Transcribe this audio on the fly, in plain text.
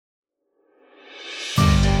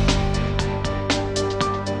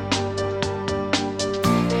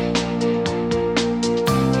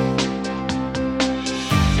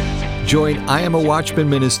Join I Am a Watchman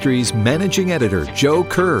Ministries Managing Editor Joe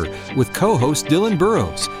Kerr with co-host Dylan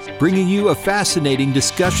Burrows, bringing you a fascinating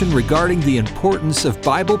discussion regarding the importance of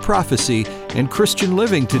Bible prophecy and Christian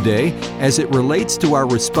living today as it relates to our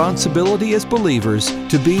responsibility as believers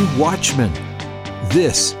to be watchmen.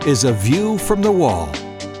 This is A View from the Wall.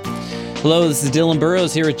 Hello, this is Dylan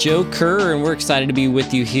Burrows here with Joe Kerr, and we're excited to be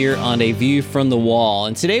with you here on A View from the Wall.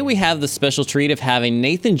 And today we have the special treat of having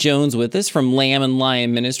Nathan Jones with us from Lamb and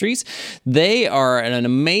Lion Ministries. They are an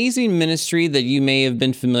amazing ministry that you may have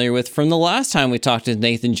been familiar with from the last time we talked to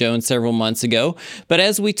Nathan Jones several months ago. But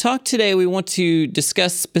as we talk today, we want to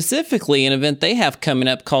discuss specifically an event they have coming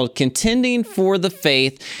up called Contending for the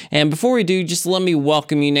Faith. And before we do, just let me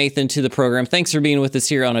welcome you, Nathan, to the program. Thanks for being with us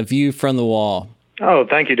here on A View from the Wall. Oh,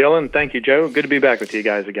 thank you, Dylan. Thank you, Joe. Good to be back with you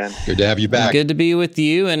guys again. Good to have you back. Good to be with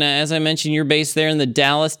you. And as I mentioned, you're based there in the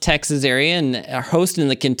Dallas, Texas area and are hosting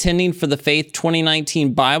the Contending for the Faith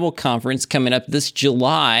 2019 Bible Conference coming up this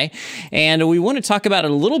July. And we want to talk about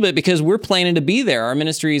it a little bit because we're planning to be there. Our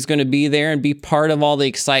ministry is going to be there and be part of all the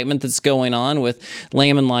excitement that's going on with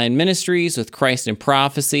Lamb and Lion Ministries, with Christ in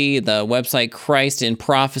Prophecy, the website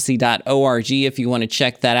christinprophecy.org if you want to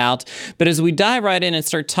check that out. But as we dive right in and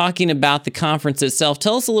start talking about the conference itself,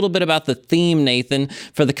 tell us a little bit about the theme, Nathan,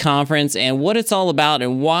 for the conference and what it's all about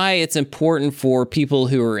and why it's important for people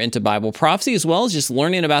who are into Bible prophecy as well as just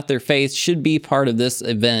learning about their faith should be part of this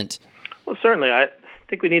event. Well, certainly. I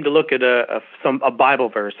think we need to look at a Bible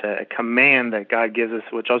verse, a command that God gives us,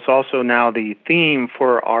 which is also now the theme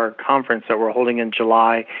for our conference that we're holding in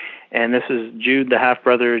July. And this is Jude, the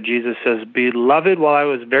half-brother of Jesus, says, "Beloved, while I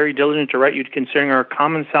was very diligent to write you concerning our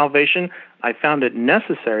common salvation, I found it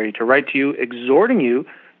necessary to write to you, exhorting you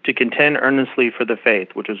to contend earnestly for the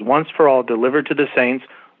faith, which was once for all delivered to the saints.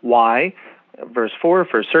 Why?" Verse 4,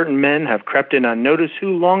 "For certain men have crept in unnoticed,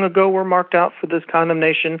 who long ago were marked out for this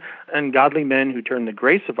condemnation, ungodly men who turn the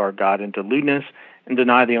grace of our God into lewdness and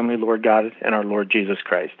deny the only Lord God and our Lord Jesus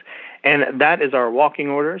Christ." And that is our walking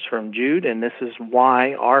orders from Jude, and this is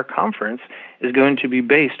why our conference is going to be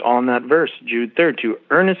based on that verse, Jude 3, to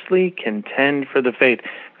earnestly contend for the faith.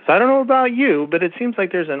 So I don't know about you, but it seems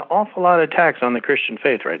like there's an awful lot of attacks on the Christian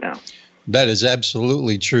faith right now. That is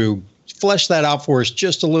absolutely true. Flesh that out for us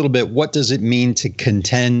just a little bit. What does it mean to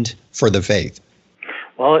contend for the faith?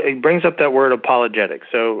 Well, it brings up that word apologetic.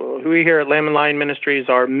 So we here at Lamb and Lion Ministries,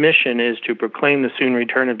 our mission is to proclaim the soon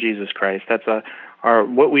return of Jesus Christ. That's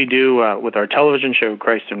what we do with our television show,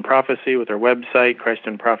 Christ in Prophecy, with our website,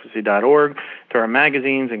 christinprophecy.org, through our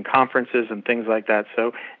magazines and conferences and things like that.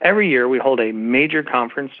 So every year we hold a major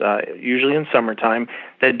conference, usually in summertime,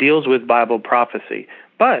 that deals with Bible prophecy.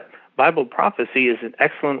 But Bible prophecy is an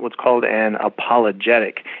excellent, what's called an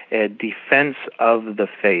apologetic, a defense of the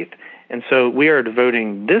faith. And so we are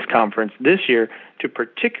devoting this conference this year to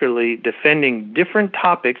particularly defending different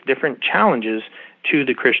topics, different challenges to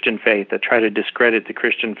the Christian faith that try to discredit the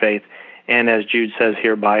Christian faith, and as Jude says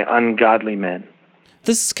here, by ungodly men.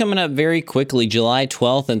 This is coming up very quickly, July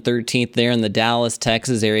 12th and 13th there in the Dallas,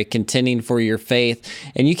 Texas area, Contending for Your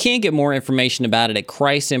Faith. And you can get more information about it at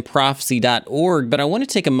christinprophecy.org. But I want to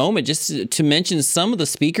take a moment just to mention some of the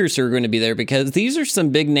speakers who are going to be there because these are some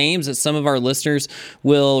big names that some of our listeners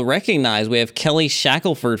will recognize. We have Kelly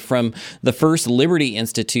Shackelford from the First Liberty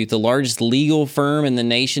Institute, the largest legal firm in the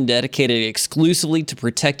nation dedicated exclusively to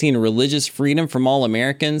protecting religious freedom from all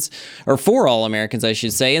Americans, or for all Americans, I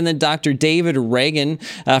should say. And then Dr. David Reagan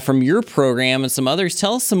from your program and some others.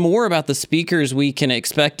 Tell us some more about the speakers we can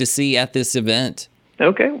expect to see at this event.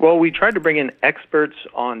 Okay. Well, we tried to bring in experts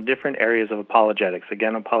on different areas of apologetics.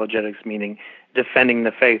 Again, apologetics meaning defending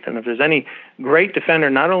the faith. And if there's any great defender,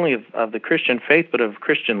 not only of the Christian faith, but of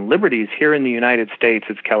Christian liberties here in the United States,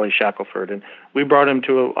 it's Kelly Shackelford. And we brought him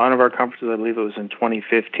to one of our conferences, I believe it was in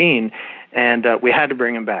 2015, and we had to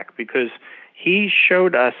bring him back because he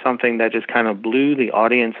showed us something that just kind of blew the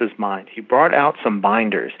audience's mind. He brought out some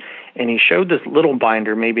binders, and he showed this little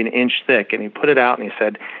binder, maybe an inch thick, and he put it out and he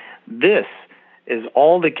said, "This is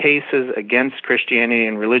all the cases against Christianity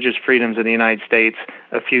and religious freedoms in the United States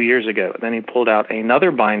a few years ago." And then he pulled out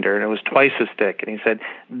another binder, and it was twice as thick, and he said,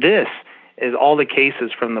 "This is all the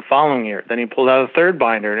cases from the following year." Then he pulled out a third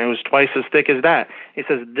binder, and it was twice as thick as that. He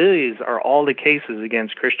says, "These are all the cases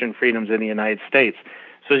against Christian freedoms in the United States."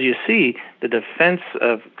 So as you see, the defense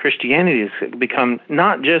of Christianity has become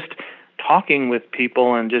not just talking with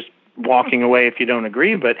people and just walking away if you don't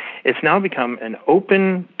agree, but it's now become an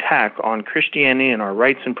open attack on Christianity and our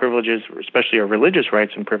rights and privileges, especially our religious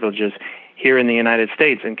rights and privileges here in the United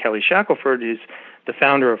States. And Kelly Shackelford is the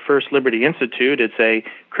founder of First Liberty Institute. It's a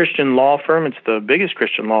Christian law firm. It's the biggest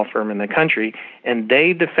Christian law firm in the country, and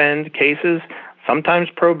they defend cases sometimes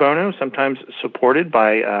pro bono, sometimes supported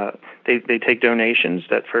by, they take donations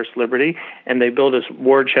at First Liberty, and they build a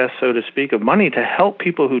war chest, so to speak, of money to help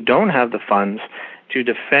people who don't have the funds to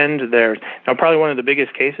defend theirs. Now, probably one of the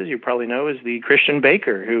biggest cases you probably know is the Christian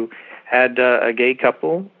baker who had a gay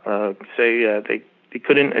couple say they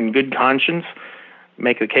couldn't, in good conscience,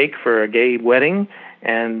 make a cake for a gay wedding,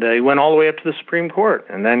 and he went all the way up to the Supreme Court,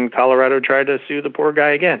 and then Colorado tried to sue the poor guy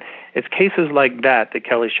again. It's cases like that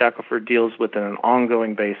Kelly Shackelford deals with on an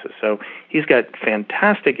ongoing basis. So he's got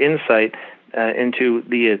fantastic insight into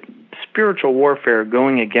the spiritual warfare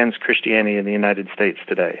going against Christianity in the United States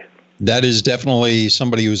today. That is definitely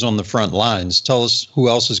somebody who's on the front lines. Tell us who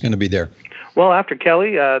else is going to be there. Well, after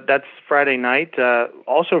Kelly, that's Friday night.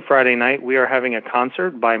 Also Friday night, we are having a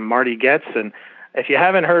concert by Marty Goetz. And if you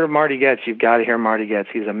haven't heard of Marty Goetz, you've got to hear Marty Goetz.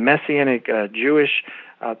 He's a Messianic Jewish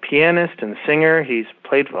pianist and singer. He's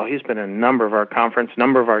been in a number of our conference,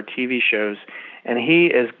 number of our TV shows, and he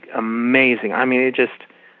is amazing. I mean,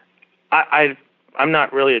 I'm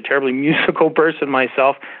not really a terribly musical person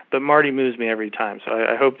myself, but Marty moves me every time. So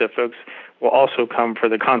I hope that folks will also come for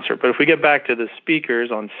the concert. But if we get back to the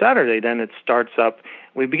speakers on Saturday, then it starts up.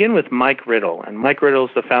 We begin with Mike Riddle, and Mike Riddle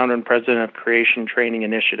is the founder and president of Creation Training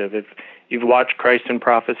Initiative. If you've watched Christ in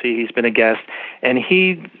Prophecy, he's been a guest, and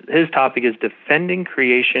his topic is defending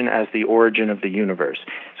creation as the origin of the universe.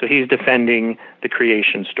 So he's defending the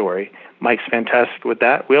creation story. Mike's fantastic with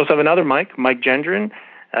that. We also have another Mike Gendron.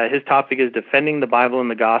 His topic is defending the Bible and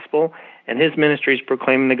the gospel, and his ministry is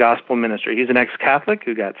proclaiming the gospel ministry. He's an ex-Catholic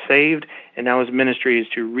who got saved, and now his ministry is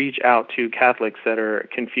to reach out to Catholics that are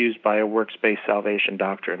confused by a works-based salvation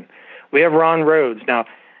doctrine. We have Ron Rhodes. Now,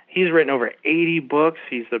 he's written over 80 books.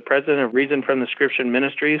 He's the president of Reason from the Scripture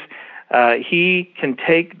Ministries. He can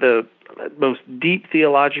take the most deep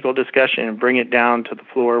theological discussion and bring it down to the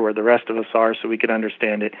floor where the rest of us are so we can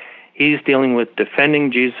understand it. He's dealing with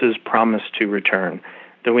defending Jesus' promise to return.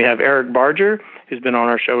 Then we have Eric Barger, who's been on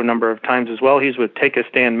our show a number of times as well. He's with Take a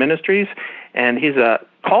Stand Ministries, and he's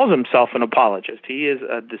calls himself an apologist. He is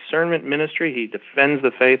a discernment ministry. He defends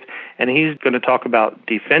the faith, and he's going to talk about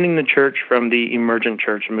defending the church from the emergent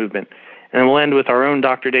church movement. And we'll end with our own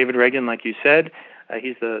Dr. David Reagan, like you said.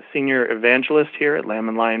 He's the senior evangelist here at Lamb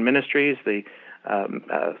and Lion Ministries, the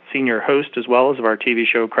senior host as well as of our TV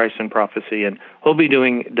show Christ in Prophecy, and he'll be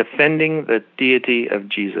doing Defending the Deity of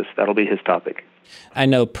Jesus. That'll be his topic. I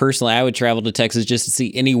know personally I would travel to Texas just to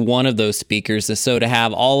see any one of those speakers. So to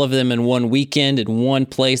have all of them in one weekend in one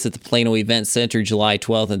place at the Plano Event Center, July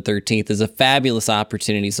 12th and 13th, is a fabulous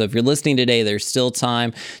opportunity. So if you're listening today, there's still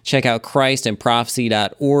time. Check out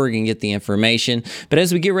christandprophecy.org and get the information. But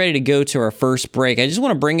as we get ready to go to our first break, I just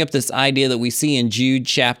want to bring up this idea that we see in Jude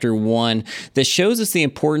chapter 1 that shows us the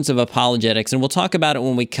importance of apologetics. And we'll talk about it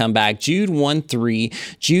when we come back. Jude 1:3,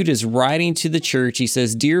 Jude is writing to the church. He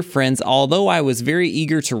says, "Dear friends, although I was very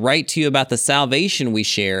eager to write to you about the salvation we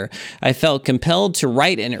share, I felt compelled to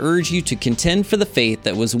write and urge you to contend for the faith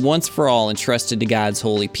that was once for all entrusted to God's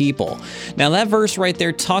holy people." Now that verse right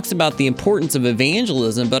there talks about the importance of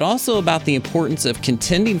evangelism, but also about the importance of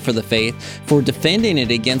contending for the faith, for defending it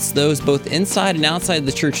against those both inside and outside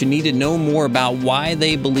the church who need to know more about why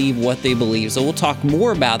they believe what they believe. So we'll talk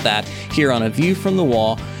more about that here on A View from the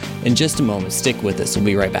Wall in just a moment. Stick with us. We'll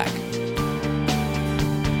be right back.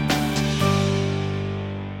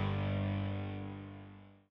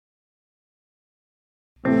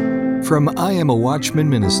 From I Am a Watchman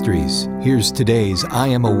Ministries, here's today's I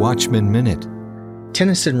Am a Watchman Minute.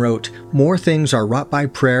 Tennyson wrote, "More things are wrought by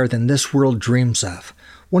prayer than this world dreams of."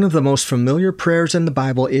 One of the most familiar prayers in the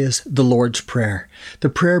Bible is the Lord's Prayer. The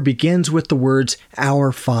prayer begins with the words,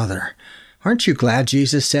 "Our Father." Aren't you glad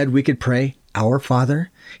Jesus said we could pray, "Our Father"?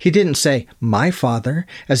 He didn't say, "My Father,"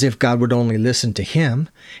 as if God would only listen to him.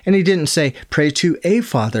 And he didn't say, "Pray to a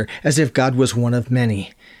Father," as if God was one of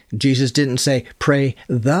many. Jesus didn't say, "Pray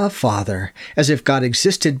the Father," as if God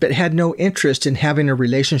existed but had no interest in having a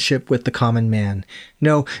relationship with the common man.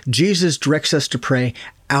 No, Jesus directs us to pray,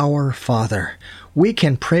 "Our Father." We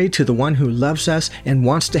can pray to the one who loves us and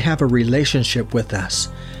wants to have a relationship with us.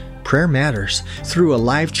 Prayer matters. Through a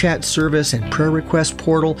live chat service and prayer request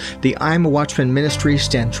portal, the I'm a Watchman ministry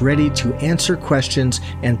stands ready to answer questions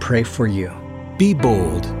and pray for you. Be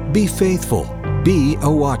bold, be faithful, be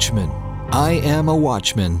a watchman.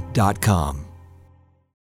 IamAWatchman.com.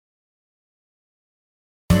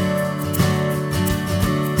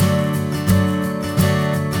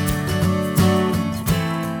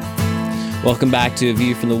 Welcome back to A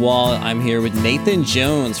View from the Wall. I'm here with Nathan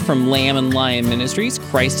Jones from Lamb and Lion Ministries,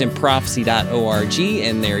 ChristandProphecy.org,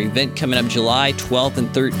 and their event coming up July 12th and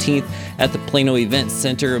 13th at the Plano Event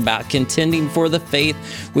Center about contending for the faith.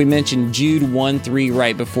 We mentioned Jude 1:3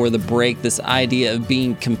 right before the break, this idea of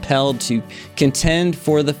being compelled to contend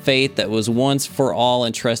for the faith that was once for all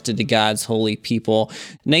entrusted to God's holy people.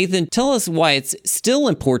 Nathan, tell us why it's still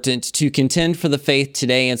important to contend for the faith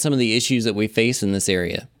today and some of the issues that we face in this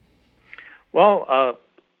area. Well,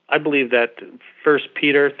 I believe that 1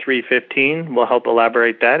 Peter 3:15 will help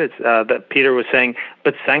elaborate that. It's that Peter was saying,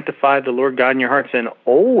 "But sanctify the Lord God in your hearts, and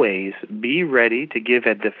always be ready to give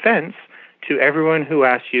a defense to everyone who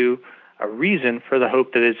asks you a reason for the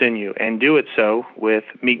hope that is in you, and do it so with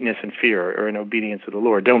meekness and fear," or in obedience to the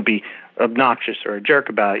Lord. Don't be obnoxious or a jerk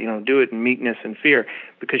about it. Do it in meekness and fear,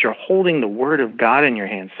 because you're holding the Word of God in your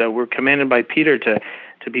hands. So we're commanded by Peter to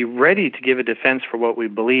be ready to give a defense for what we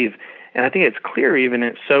believe. And I think it's clear even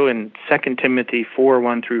in 2 Timothy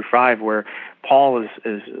 4:1-5, where Paul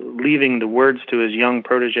is leaving the words to his young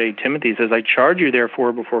protege Timothy. He says, "I charge you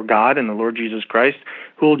therefore before God and the Lord Jesus Christ,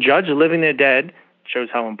 who will judge the living and the dead," shows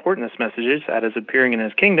how important this message is, "at his appearing in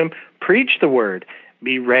his kingdom. Preach the word.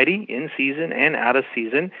 Be ready in season and out of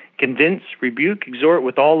season. Convince, rebuke, exhort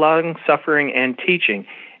with all long-suffering and teaching."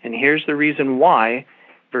 And here's the reason why,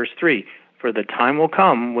 verse 3, "For the time will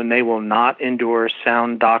come when they will not endure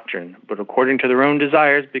sound doctrine, but according to their own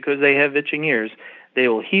desires, because they have itching ears, they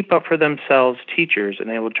will heap up for themselves teachers, and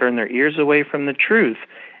they will turn their ears away from the truth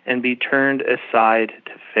and be turned aside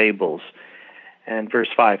to fables." And verse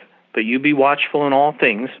 5, "But you be watchful in all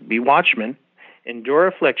things, be watchmen, endure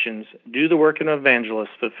afflictions, do the work of an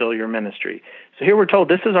evangelist, fulfill your ministry." So here we're told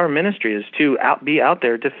this is our ministry, is to be out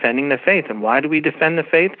there defending the faith. And why do we defend the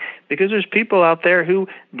faith? Because there's people out there who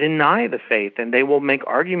deny the faith, and they will make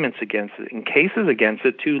arguments against it and cases against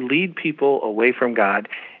it to lead people away from God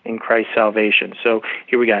in Christ's salvation. So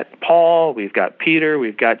here we got Paul, we've got Peter,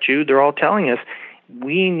 we've got Jude. They're all telling us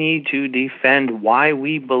we need to defend why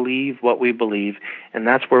we believe what we believe, and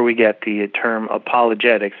that's where we get the term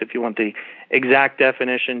apologetics. If you want the exact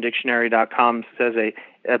definition, dictionary.com says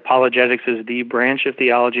apologetics is the branch of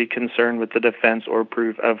theology concerned with the defense or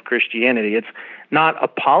proof of Christianity. It's not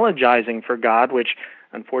apologizing for God, which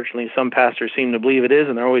unfortunately some pastors seem to believe it is,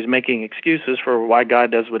 and they're always making excuses for why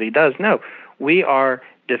God does what he does. No, we are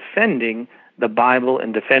defending the Bible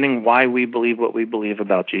and defending why we believe what we believe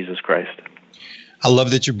about Jesus Christ. I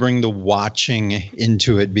love that you bring the watching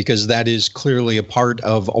into it, because that is clearly a part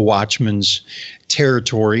of a watchman's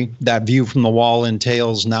territory. That view from the wall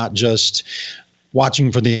entails not just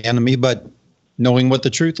watching for the enemy, but knowing what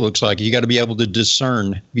the truth looks like. You got to be able to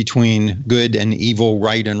discern between good and evil,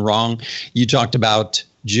 right and wrong. You talked about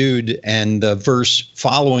Jude, and the verse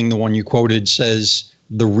following the one you quoted says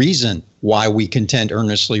the reason why we contend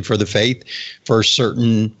earnestly for the faith. For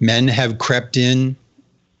certain men have crept in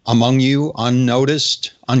among you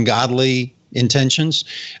unnoticed, ungodly intentions.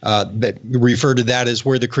 That refer to that as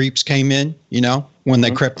where the creeps came in, when they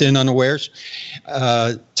crept in unawares.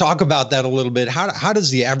 Talk about that a little bit. How does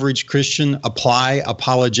the average Christian apply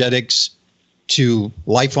apologetics to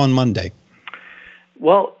life on Monday?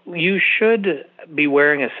 Well, you should be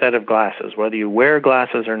wearing a set of glasses, whether you wear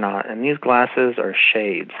glasses or not. And these glasses are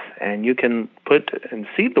shades, and you can put and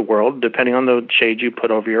see the world depending on the shade you put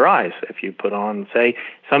over your eyes. If you put on, say,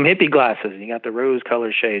 some hippie glasses, you got the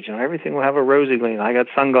rose-colored shades. Everything will have a rosy gleam. I got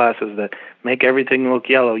sunglasses that make everything look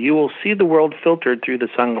yellow. You will see the world filtered through the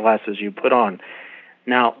sunglasses you put on.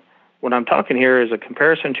 Now, what I'm talking here is a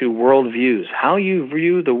comparison to worldviews. How you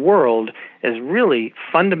view the world is really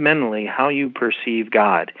fundamentally how you perceive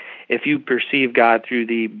God. If you perceive God through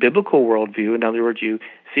the biblical worldview, in other words, you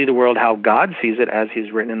see the world how God sees it as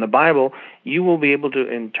he's written in the Bible, you will be able to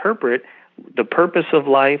interpret the purpose of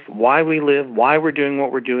life, why we live, why we're doing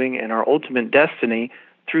what we're doing, and our ultimate destiny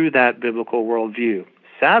through that biblical worldview.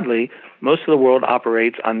 Sadly, most of the world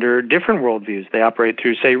operates under different worldviews. They operate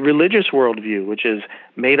through, say, religious worldview, which is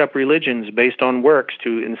made-up religions based on works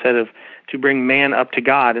to bring man up to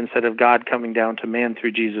God instead of God coming down to man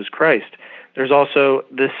through Jesus Christ. There's also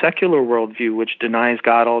the secular worldview, which denies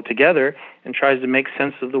God altogether and tries to make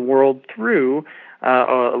sense of the world through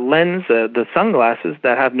a lens, the sunglasses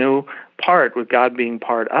that have no part with God being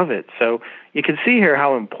part of it. So you can see here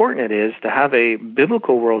how important it is to have a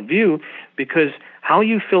biblical worldview, because how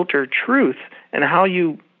you filter truth and how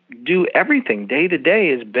you do everything day to day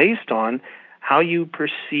is based on how you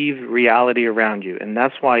perceive reality around you. And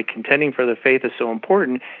that's why contending for the faith is so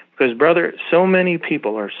important, because, brother, so many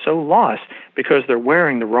people are so lost because they're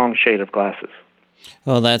wearing the wrong shade of glasses.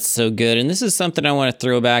 Oh, that's so good. And this is something I want to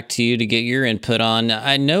throw back to you to get your input on.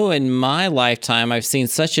 I know in my lifetime, I've seen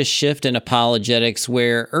such a shift in apologetics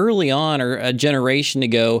where early on, or a generation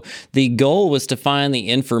ago, the goal was to find the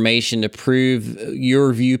information to prove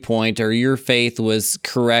your viewpoint or your faith was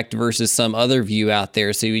correct versus some other view out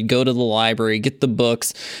there. So you'd go to the library, get the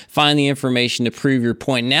books, find the information to prove your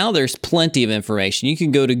point. Now there's plenty of information. You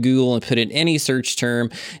can go to Google and put in any search term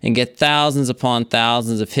and get thousands upon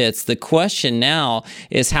thousands of hits. The question now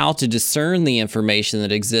is how to discern the information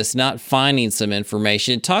that exists, not finding some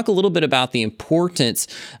information. Talk a little bit about the importance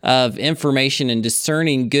of information and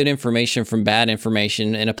discerning good information from bad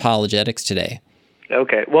information in apologetics today.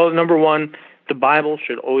 Okay. Well, number one, the Bible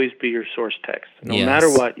should always be your source text. No matter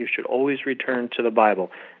what, you should always return to the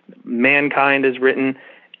Bible. Mankind has written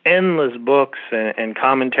endless books and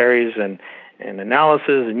commentaries and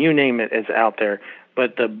analysis, and you name it, is out there.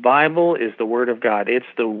 But the Bible is the Word of God. It's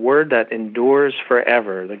the Word that endures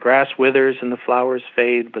forever. The grass withers and the flowers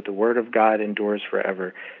fade, but the Word of God endures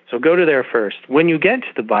forever. So go to there first. When you get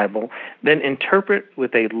to the Bible, then interpret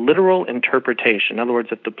with a literal interpretation. In other words,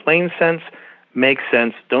 if the plain sense makes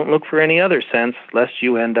sense, don't look for any other sense, lest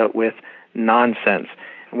you end up with nonsense.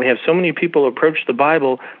 And we have so many people approach the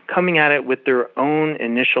Bible coming at it with their own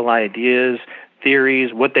initial ideas,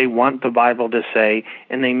 theories, what they want the Bible to say,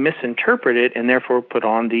 and they misinterpret it and therefore put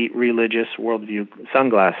on the religious worldview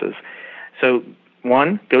sunglasses. So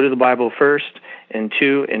 1, go to the Bible first, and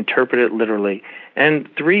 2, interpret it literally, and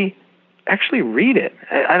 3, actually read it.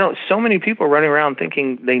 So many people running around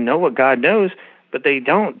thinking they know what God knows, but they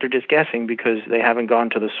don't. They're just guessing because they haven't gone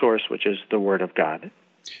to the source, which is the Word of God.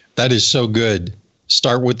 That is so good.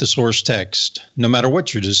 Start with the source text, no matter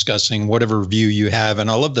what you're discussing, whatever view you have. And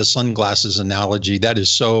I love the sunglasses analogy. That is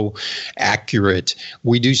so accurate.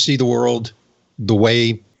 We do see the world the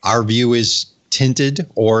way our view is tinted,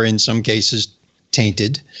 or in some cases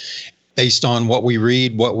tainted, based on what we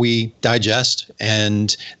read, what we digest.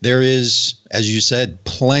 And there is, as you said,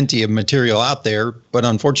 plenty of material out there, but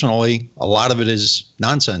unfortunately, a lot of it is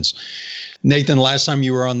nonsense. Nathan, last time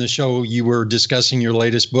you were on the show, you were discussing your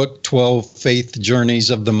latest book, 12 Faith Journeys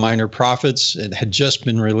of the Minor Prophets. It had just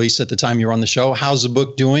been released at the time you were on the show. How's the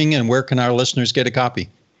book doing, and where can our listeners get a copy?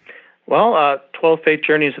 Well, 12 Faith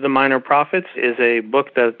Journeys of the Minor Prophets is a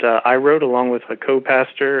book that I wrote along with a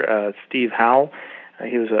co-pastor, Steve Howell.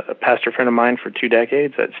 He was a pastor friend of mine for 2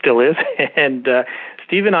 decades, that still is. And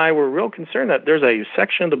Steve and I were real concerned that there's a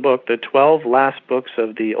section of the book, the 12 last books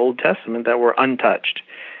of the Old Testament, that were untouched.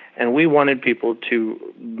 And we wanted people to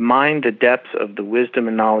mine the depths of the wisdom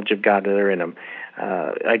and knowledge of God that are in them.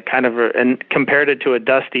 I kind of and compared it to a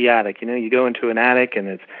dusty attic. You know, you go into an attic and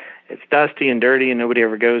it's dusty and dirty and nobody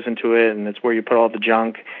ever goes into it, and it's where you put all the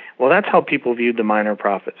junk. Well, that's how people viewed the minor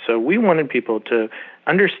prophets. So we wanted people to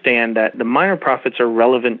understand that the minor prophets are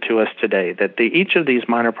relevant to us today, that each of these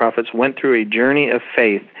minor prophets went through a journey of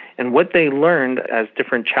faith, and what they learned as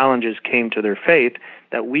different challenges came to their faith,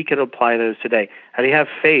 that we could apply those today. How do you have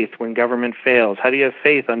faith when government fails? How do you have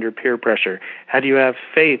faith under peer pressure? How do you have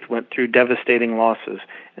faith went through devastating losses,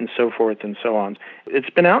 and so forth and so on? It's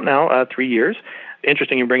been out now 3 years.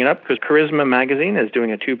 Interesting you bring it up because Charisma Magazine is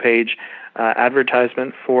doing a 2-page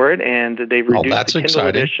advertisement for it, and they've reduced the Kindle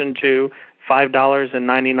edition to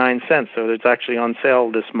 $5.99. So it's actually on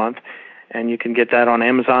sale this month, and you can get that on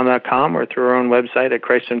Amazon.com or through our own website at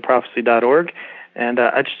christinprophecy.org. And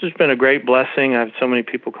it's just been a great blessing. I've had so many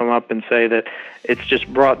people come up and say that it's just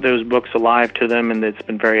brought those books alive to them, and it's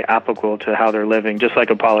been very applicable to how they're living, just like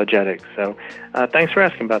apologetics. So thanks for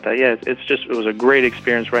asking about that. Yeah, it was a great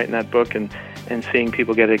experience writing that book and seeing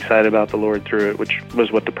people get excited about the Lord through it, which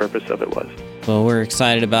was what the purpose of it was. Well, we're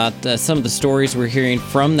excited about some of the stories we're hearing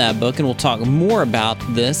from that book, and we'll talk more about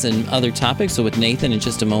this and other topics with Nathan in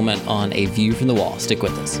just a moment on A View from the Wall. Stick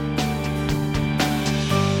with us.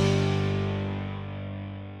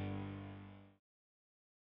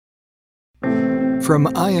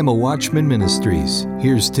 From I Am a Watchman Ministries,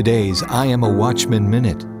 here's today's I Am a Watchman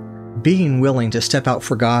Minute. Being willing to step out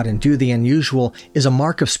for God and do the unusual is a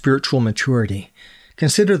mark of spiritual maturity.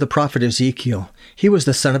 Consider the prophet Ezekiel. He was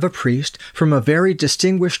the son of a priest from a very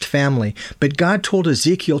distinguished family, but God told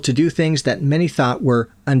Ezekiel to do things that many thought were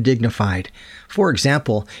undignified. For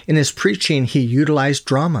example, in his preaching, he utilized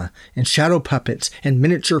drama and shadow puppets and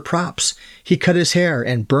miniature props. He cut his hair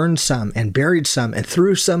and burned some and buried some and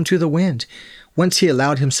threw some to the wind. Once he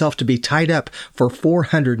allowed himself to be tied up for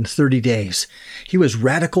 430 days. He was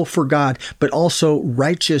radical for God, but also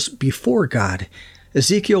righteous before God.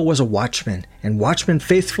 Ezekiel was a watchman, and watchmen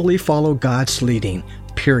faithfully follow God's leading,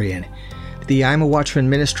 period. The I'm a Watchman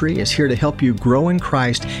ministry is here to help you grow in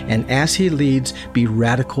Christ and, as He leads, be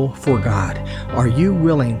radical for God. Are you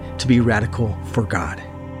willing to be radical for God?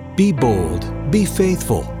 Be bold, be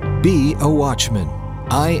faithful, be a watchman.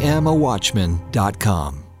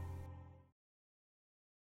 IamAWatchman.com.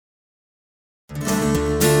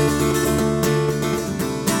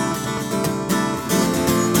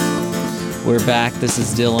 We're back. This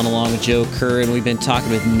is Dylan along with Joe Kerr, and we've been talking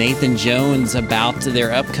with Nathan Jones about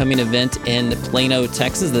their upcoming event in Plano,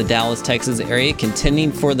 Texas, the Dallas, Texas area,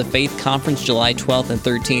 Contending for the Faith Conference, July 12th and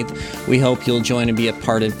 13th. We hope you'll join and be a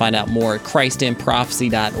part and find out more at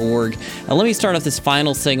christinprophecy.org. Now, let me start off this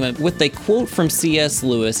final segment with a quote from C.S.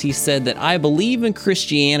 Lewis. He said that, "I believe in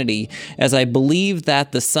Christianity as I believe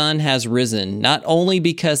that the sun has risen, not only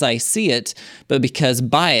because I see it, but because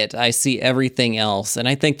by it I see everything else." And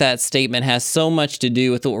I think that statement has so much to do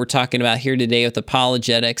with what we're talking about here today with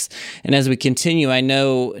apologetics. And as we continue, I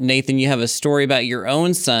know, Nathan, you have a story about your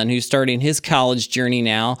own son who's starting his college journey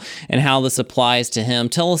now and how this applies to him.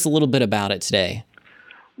 Tell us a little bit about it today.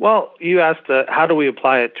 Well, you asked how do we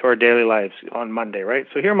apply it to our daily lives on Monday, right?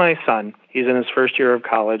 So here my son, he's in his first year of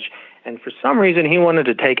college, and for some reason he wanted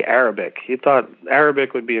to take Arabic. He thought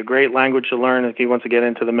Arabic would be a great language to learn if he wants to get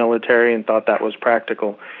into the military and thought that was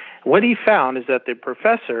practical. What he found is that the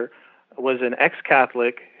professor was an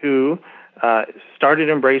ex-Catholic who started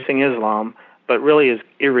embracing Islam, but really is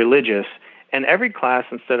irreligious. And every class,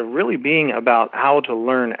 instead of really being about how to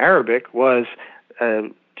learn Arabic, was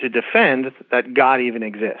to defend that God even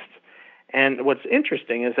exists. And what's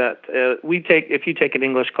interesting is that if you take an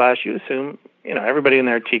English class, you assume everybody in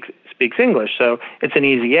there speaks English, so it's an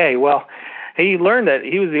easy A. Well, he learned that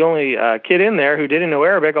he was the only kid in there who didn't know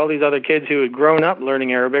Arabic. All these other kids who had grown up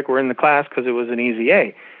learning Arabic were in the class because it was an easy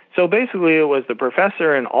A. So basically it was the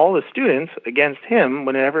professor and all the students against him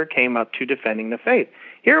whenever it came up to defending the faith.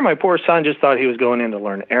 Here my poor son just thought he was going in to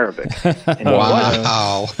learn Arabic. And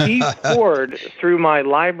wow. He poured through my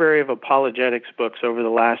library of apologetics books over the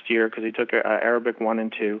last year because he took Arabic 1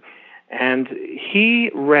 and 2. And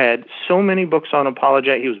he read so many books on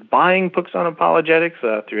apologetics. He was buying books on apologetics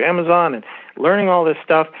through Amazon and learning all this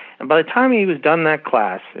stuff. And by the time he was done that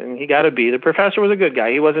class, and he got a B, the professor was a good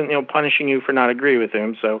guy. He wasn't, punishing you for not agreeing with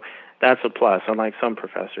him, so that's a plus, unlike some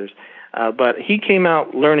professors. But he came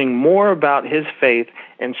out learning more about his faith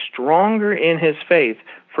and stronger in his faith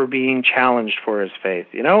for being challenged for his faith.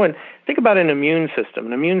 And think about an immune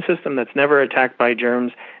system that's never attacked by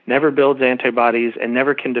germs, never builds antibodies, and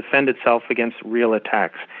never can defend itself against real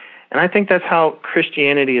attacks. And I think that's how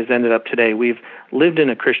Christianity has ended up today. We've lived in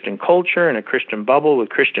a Christian culture and a Christian bubble with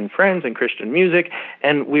Christian friends and Christian music,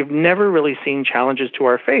 and we've never really seen challenges to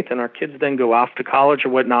our faith. And our kids then go off to college or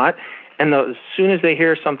whatnot, and as soon as they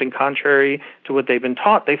hear something contrary to what they've been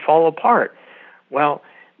taught, they fall apart. Well,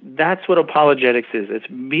 that's what apologetics is. It's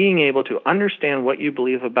being able to understand what you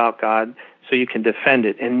believe about God so you can defend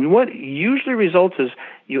it. And what usually results is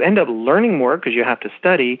you end up learning more because you have to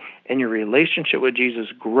study, and your relationship with Jesus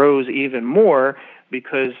grows even more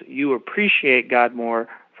because you appreciate God more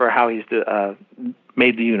for how He's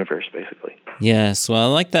made the universe, basically. Yes, well,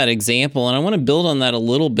 I like that example, and I want to build on that a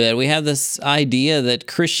little bit. We have this idea that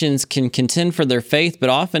Christians can contend for their faith, but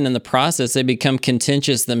often in the process they become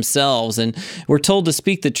contentious themselves, and we're told to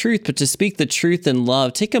speak the truth, but to speak the truth in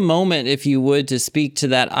love. Take a moment, if you would, to speak to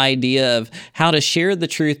that idea of how to share the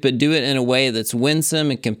truth, but do it in a way that's winsome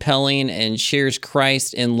and compelling and shares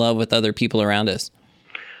Christ in love with other people around us.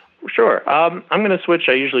 Sure. I'm going to switch.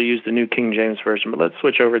 I usually use the New King James Version, but let's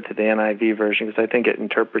switch over to the NIV version because I think it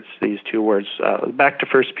interprets these two words. Back to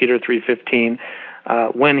 1 Peter 3:15,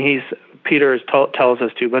 when Peter tells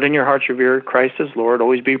us to, "But in your hearts revere Christ as Lord.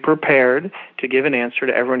 Always be prepared to give an answer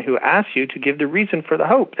to everyone who asks you to give the reason for the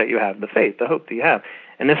hope that you have, the faith, the hope that you have."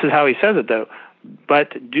 And this is how he says it, though.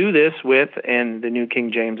 "But do this with," and the New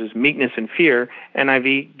King James is meekness and fear,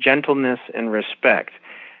 NIV, gentleness and respect.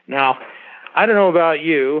 Now, I don't know about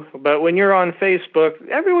you, but when you're on Facebook,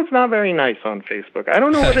 everyone's not very nice on Facebook. I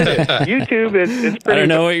don't know what it is. YouTube is pretty... I don't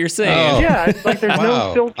know what you're saying. Oh. Yeah, it's like there's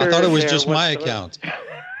no filter. I thought it was just my account.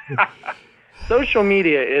 Social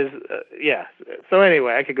media is, yeah. So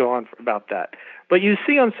anyway, I could go on about that. But you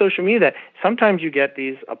see on social media that sometimes you get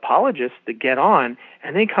these apologists that get on,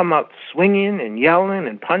 and they come up swinging and yelling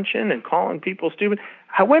and punching and calling people stupid.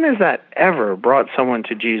 When has that ever brought someone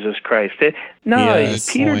to Jesus Christ?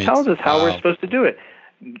 Peter tells us how we're supposed to do it.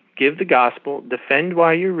 Give the gospel, defend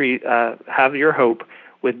while you have your hope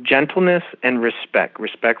with gentleness and respect.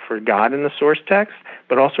 Respect for God in the source text,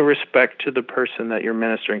 but also respect to the person that you're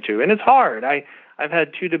ministering to. And it's hard. I I've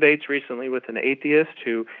had 2 debates recently with an atheist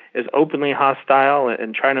who is openly hostile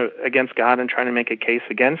and against God and trying to make a case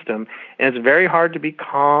against him. And it's very hard to be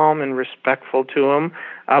calm and respectful to him.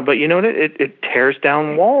 But you know what? It tears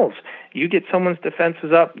down walls. You get someone's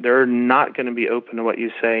defenses up, they're not going to be open to what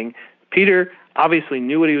you're saying. Peter obviously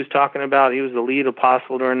knew what he was talking about. He was the lead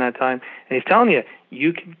apostle during that time. And he's telling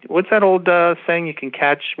you can, what's that old saying? You can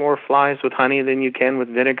catch more flies with honey than you can with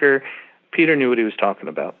vinegar. Peter knew what he was talking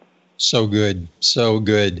about. So good. So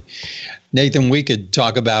good. Nathan, we could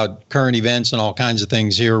talk about current events and all kinds of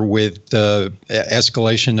things here with the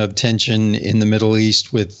escalation of tension in the Middle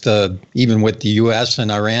East, with even with the U.S.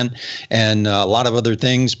 and Iran and a lot of other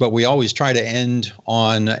things. But we always try to end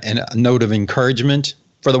on a note of encouragement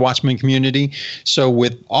for the Watchman community. So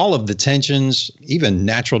with all of the tensions, even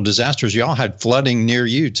natural disasters, y'all had flooding near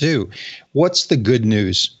you too. What's the good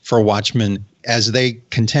news for Watchmen as they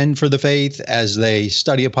contend for the faith, as they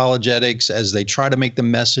study apologetics, as they try to make the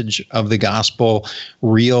message of the gospel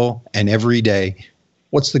real and everyday?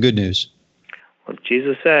 What's the good news? Well,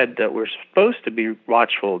 Jesus said that we're supposed to be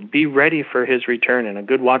watchful, be ready for his return. And a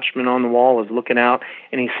good watchman on the wall is looking out,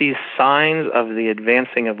 and he sees signs of the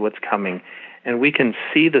advancing of what's coming. And we can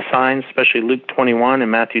see the signs, especially Luke 21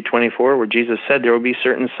 and Matthew 24, where Jesus said there will be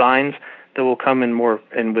certain signs that will come in more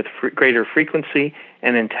and with greater frequency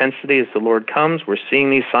and intensity as the Lord comes. We're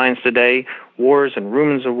seeing these signs today: wars and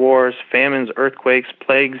rumors of wars, famines, earthquakes,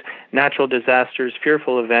 plagues, natural disasters,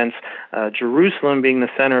 fearful events, Jerusalem being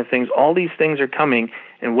the center of things. All these things are coming.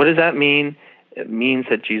 And what does that mean? It means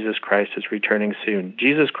that Jesus Christ is returning soon.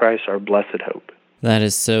 Jesus Christ, our blessed hope. That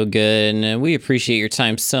is so good, and we appreciate your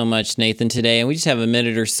time so much, Nathan, today. And we just have a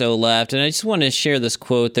minute or so left, and I just want to share this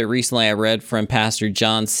quote that recently I read from Pastor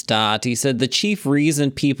John Stott. He said, "The chief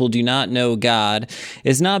reason people do not know God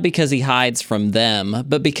is not because he hides from them,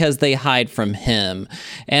 but because they hide from him."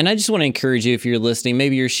 And I just want to encourage you, if you're listening,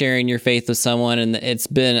 maybe you're sharing your faith with someone and it's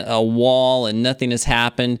been a wall and nothing has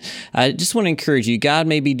happened. I just want to encourage you, God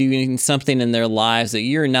may be doing something in their lives that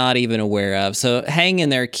you're not even aware of. So hang in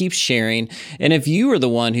there, keep sharing, and if you are the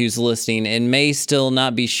one who's listening and may still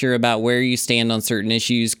not be sure about where you stand on certain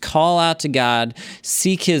issues, call out to God,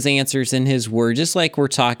 seek his answers in his word, just like we're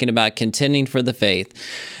talking about contending for the faith.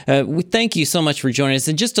 We thank you so much for joining us.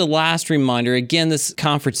 And just a last reminder, again, this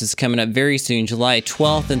conference is coming up very soon, July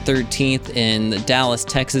 12th and 13th in the Dallas,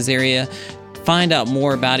 Texas area. Find out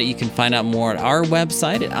more about it. You can find out more at our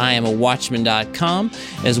website at iamawatchman.com,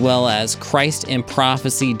 as well as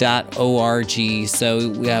christandprophecy.org. So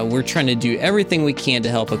we're trying to do everything we can to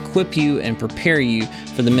help equip you and prepare you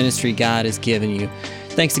for the ministry God has given you.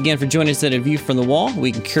 Thanks again for joining us at A View from the Wall.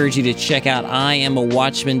 We encourage you to check out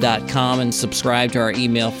iamawatchman.com and subscribe to our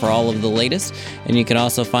email for all of the latest. And you can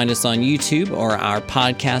also find us on YouTube or our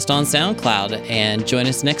podcast on SoundCloud. And join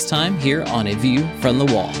us next time here on A View from the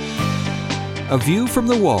Wall. A View from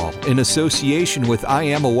the Wall, in association with I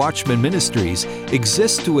Am a Watchman Ministries,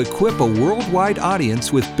 exists to equip a worldwide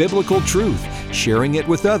audience with biblical truth, sharing it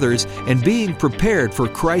with others, and being prepared for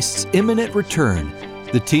Christ's imminent return.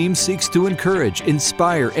 The team seeks to encourage,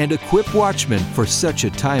 inspire, and equip watchmen for such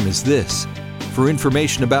a time as this. For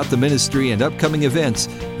information about the ministry and upcoming events,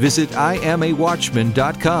 visit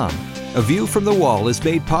iamawatchman.com. A View from the Wall is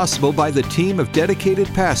made possible by the team of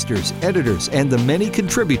dedicated pastors, editors, and the many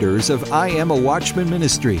contributors of I Am a Watchman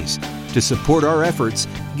Ministries. To support our efforts,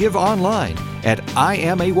 give online at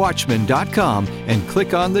iamawatchman.com and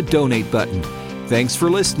click on the donate button. Thanks for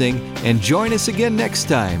listening, and join us again next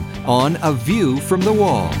time on A View from the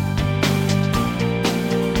Wall.